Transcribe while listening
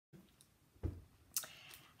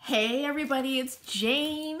Hey everybody, it's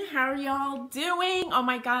Jane. How are y'all doing? Oh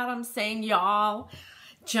my God, I'm saying y'all.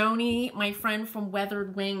 Joni, my friend from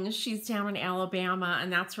Weathered Wings, she's down in Alabama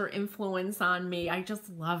and that's her influence on me. I just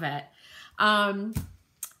love it. I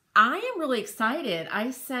am really excited. I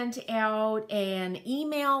sent out an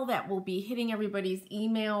email that will be hitting everybody's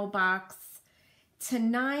email box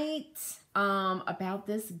tonight about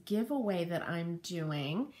this giveaway that I'm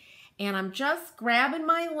doing. And I'm just grabbing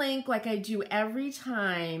my link like I do every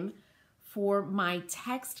time for my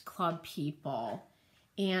text club people.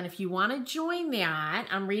 And if you want to join that,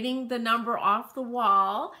 I'm reading the number off the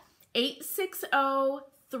wall,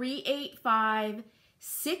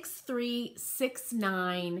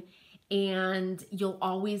 860-385-6369. And you'll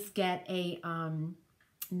always get a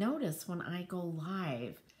notice when I go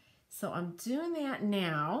live. So I'm doing that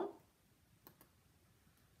now.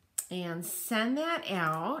 And send that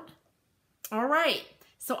out. All right,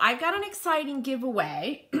 so I've got an exciting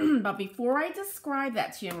giveaway, but before I describe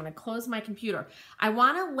that to you, I'm going to close my computer. I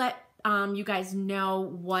want to let you guys know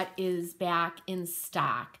what is back in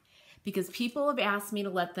stock because people have asked me to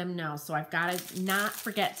let them know, so I've got to not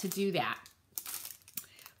forget to do that.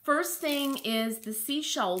 First thing is the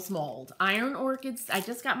seashells mold. Iron orchids, I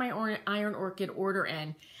just got my iron orchid order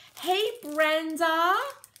in. Hey, Brenda.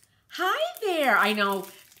 Hi there. I know.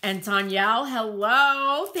 And Danielle,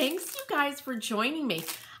 hello. Thanks you guys for joining me.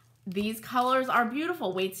 These colors are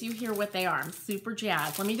beautiful. Wait till you hear what they are. I'm super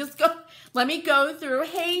jazzed. Let me go through.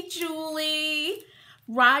 Hey, Julie.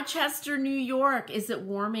 Rochester, New York. Is it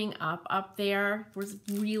warming up there? It was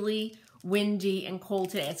really windy and cold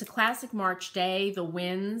today. It's a classic March day, the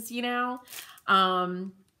winds, you know.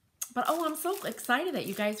 But oh, I'm so excited that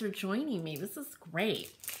you guys are joining me. This is great.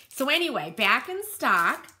 So anyway, back in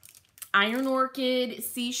stock. Iron Orchid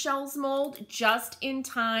Seashells Mold, just in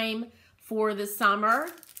time for the summer.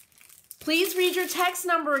 Please read your text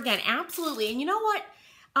number again. Absolutely. And you know what,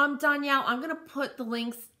 Danielle, I'm going to put the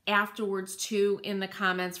links afterwards too in the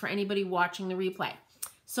comments for anybody watching the replay.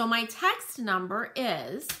 So my text number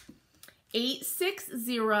is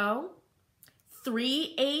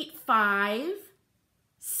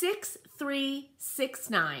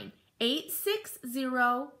 860-385-6369.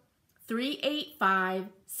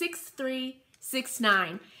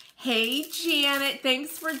 860-385-6369. Hey, Janet,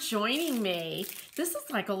 thanks for joining me. This is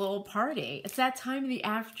like a little party. It's that time of the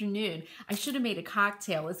afternoon. I should have made a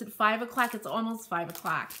cocktail. Is it 5 o'clock? It's almost 5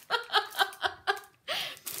 o'clock.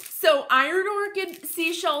 So, Iron Orchid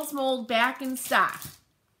Seashells Mold back in stock.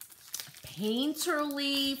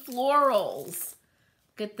 Painterly Florals.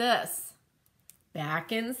 Look at this.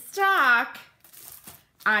 Back in stock.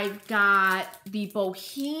 I've got the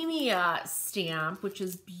Bohemia stamp, which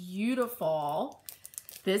is beautiful.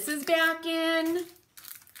 This is back in.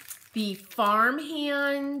 The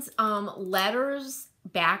Farmhand letters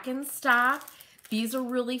back in stock. These are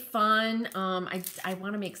really fun. I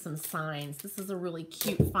want to make some signs. This is a really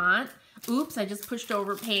cute font. Oops, I just pushed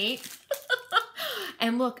over paint.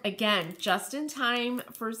 And look, again, just in time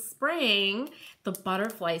for spring, the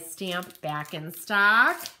butterfly stamp back in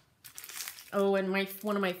stock. Oh, and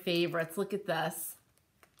one of my favorites. Look at this.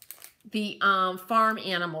 The farm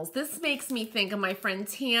animals. This makes me think of my friend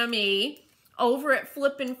Tammy over at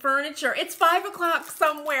Flippin' Furniture. It's 5 o'clock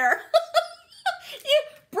somewhere.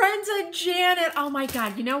 Brenda, Janet. Oh my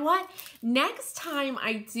God. You know what? Next time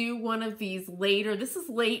I do one of these later, this is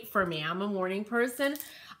late for me. I'm a morning person.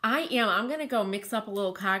 I'm going to go mix up a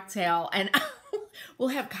little cocktail and we'll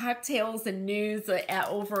have cocktails and news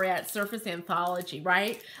over at Surface Anthology,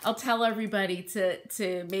 right? I'll tell everybody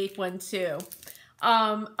to make one too.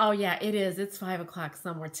 Oh yeah, it is. It's 5 o'clock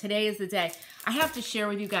somewhere. Today is the day. I have to share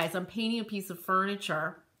with you guys, I'm painting a piece of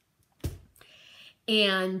furniture.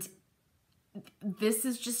 And this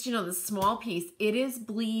is just, you know, the small piece. It is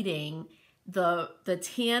bleeding. The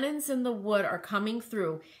tannins in the wood are coming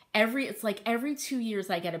through. It's like every 2 years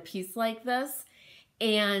I get a piece like this.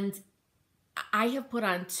 And I have put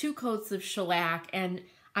on 2 coats of shellac and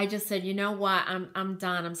I just said, you know what, I'm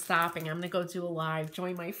done, I'm stopping. I'm gonna go do a live,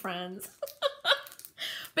 join my friends.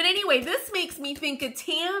 But anyway, this makes me think of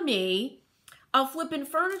Tammy of Flippin'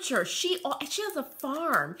 Furniture. She has a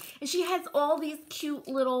farm and she has all these cute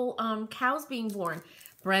little cows being born.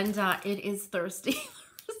 Brenda, it is thirsty.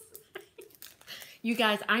 You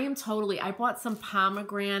guys, I bought some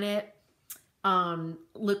pomegranate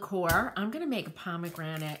liqueur. I'm going to make a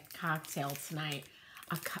pomegranate cocktail tonight.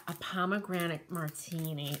 A pomegranate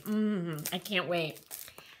martini. I can't wait.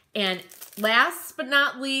 And last but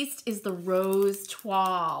not least is the rose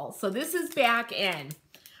toile. So this is back in.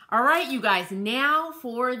 All right, you guys, now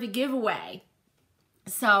for the giveaway.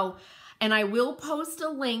 So And I will post a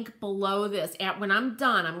link below this. When I'm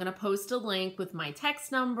done, I'm going to post a link with my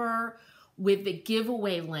text number, with the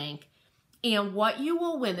giveaway link. And what you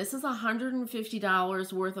will win, this is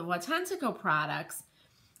 $150 worth of Autentico products.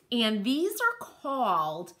 And these are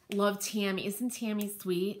called Love Tammy. Isn't Tammy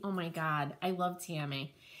sweet? Oh my God, I love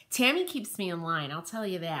Tammy. Tammy keeps me in line, I'll tell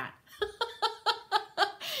you that.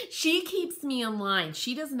 She keeps me in line.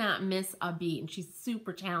 She does not miss a beat, and she's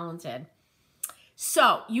super talented.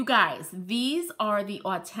 So, you guys, these are the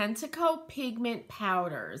Autentico pigment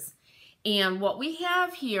powders. And what we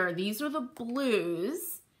have here, these are the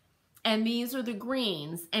blues, and these are the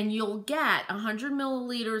greens. And you'll get 100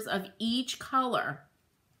 milliliters of each color.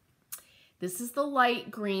 This is the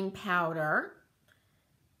light green powder.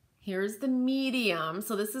 Here's the medium.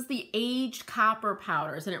 So this is the aged copper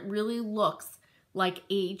powders, and it really looks like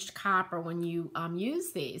aged copper when you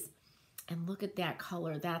use these. And look at that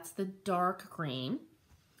color. That's the dark green.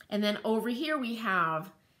 And then over here we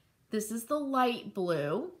have, this is the light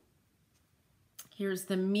blue. Here's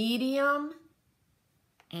the medium.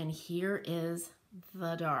 And here is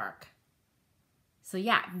the dark. So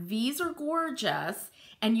yeah, these are gorgeous.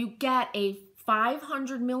 And you get a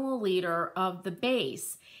 500 milliliter of the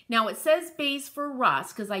base. Now it says base for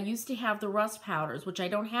rust because I used to have the rust powders, which I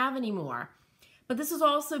don't have anymore. But this is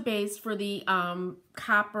also base for the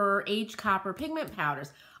aged copper pigment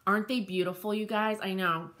powders. Aren't they beautiful, you guys? I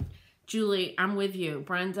know. Julie, I'm with you.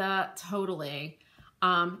 Brenda, totally.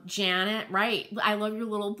 Janet, right. I love your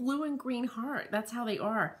little blue and green heart. That's how they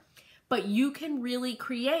are. But you can really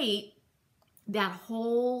create that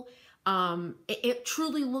whole, it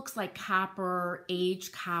truly looks like copper,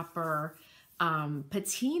 aged copper,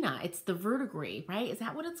 patina. It's the verdigris, right? Is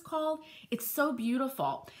that what it's called? It's so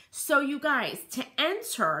beautiful. So you guys, to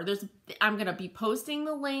enter, I'm going to be posting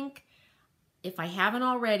the link, if I haven't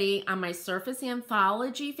already, on my Surface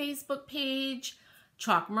Anthology Facebook page,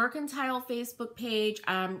 Chalk Mercantile Facebook page.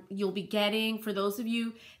 You'll be getting, for those of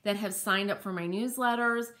you that have signed up for my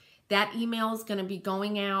newsletters, that email is going to be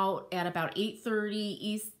going out at about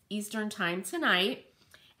 8:30 Eastern time tonight.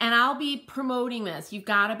 And I'll be promoting this. You've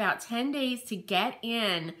got about 10 days to get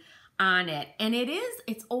in on it. And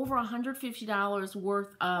it's over $150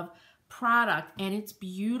 worth of product, and it's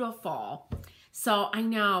beautiful. So I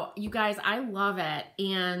know, you guys, I love it.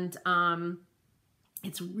 And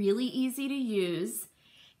it's really easy to use.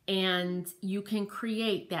 And you can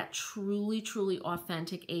create that truly, truly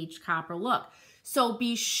authentic aged copper look. So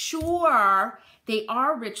be sure they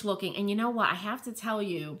are rich looking. And you know what? I have to tell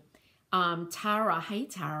you, Tara, hi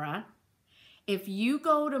Tara, if you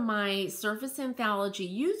go to my Surface Anthology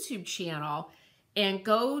YouTube channel and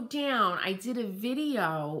go down, I did a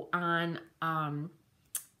video on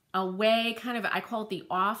a way, I call it the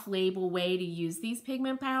off-label way to use these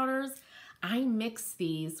pigment powders. I mix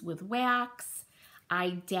these with wax.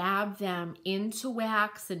 I dab them into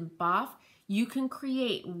wax and buff. You can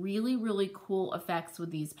create really, really cool effects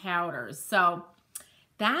with these powders. So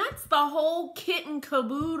that's the whole kit and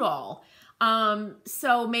caboodle.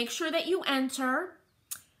 So make sure that you enter.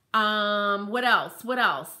 What else? What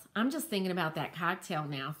else? I'm just thinking about that cocktail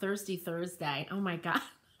now. Thirsty Thursday. Oh my God.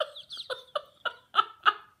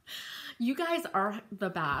 You guys are the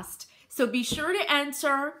best. So be sure to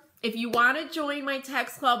enter. If you want to join my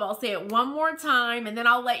text club, I'll say it one more time and then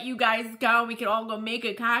I'll let you guys go. We can all go make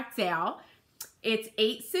a cocktail. It's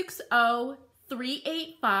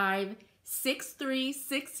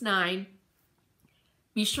 860-385-6369.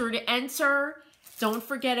 Be sure to enter. Don't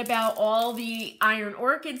forget about all the Iron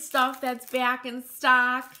Orchid stuff that's back in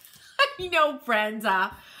stock. You know,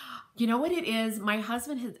 Brenda. You know what it is? My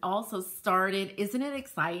husband has also started. Isn't it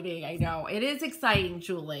exciting? I know. It is exciting,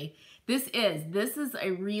 Julie. This is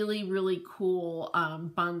a really, really cool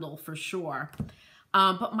bundle for sure.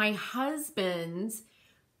 But my husband,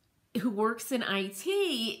 who works in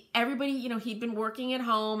IT, everybody, you know, he'd been working at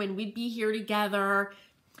home and we'd be here together.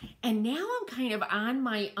 And now I'm kind of on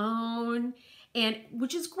my own, and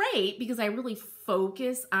which is great because I really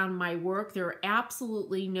focus on my work. There are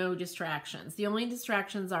absolutely no distractions. The only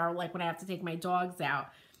distractions are like when I have to take my dogs out.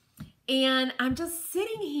 And I'm just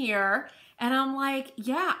sitting here and I'm like,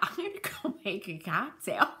 yeah, I'm going to go make a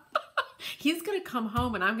cocktail. He's going to come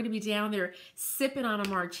home and I'm going to be down there sipping on a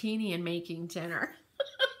martini and making dinner.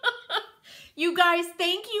 You guys,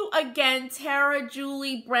 thank you again, Tara,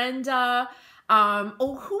 Julie, Brenda.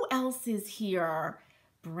 Oh, who else is here?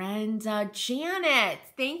 Brenda, Janet,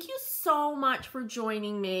 thank you so much for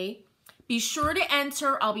joining me. Be sure to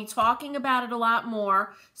enter. I'll be talking about it a lot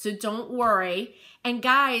more, so don't worry. And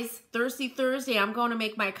guys, Thirsty Thursday, I'm going to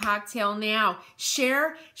make my cocktail now.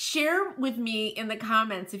 Share with me in the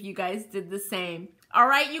comments if you guys did the same. All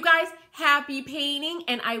right, you guys, happy painting,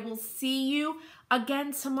 and I will see you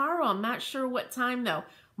again tomorrow. I'm not sure what time though,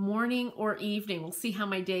 morning or evening. We'll see how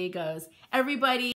my day goes. Everybody.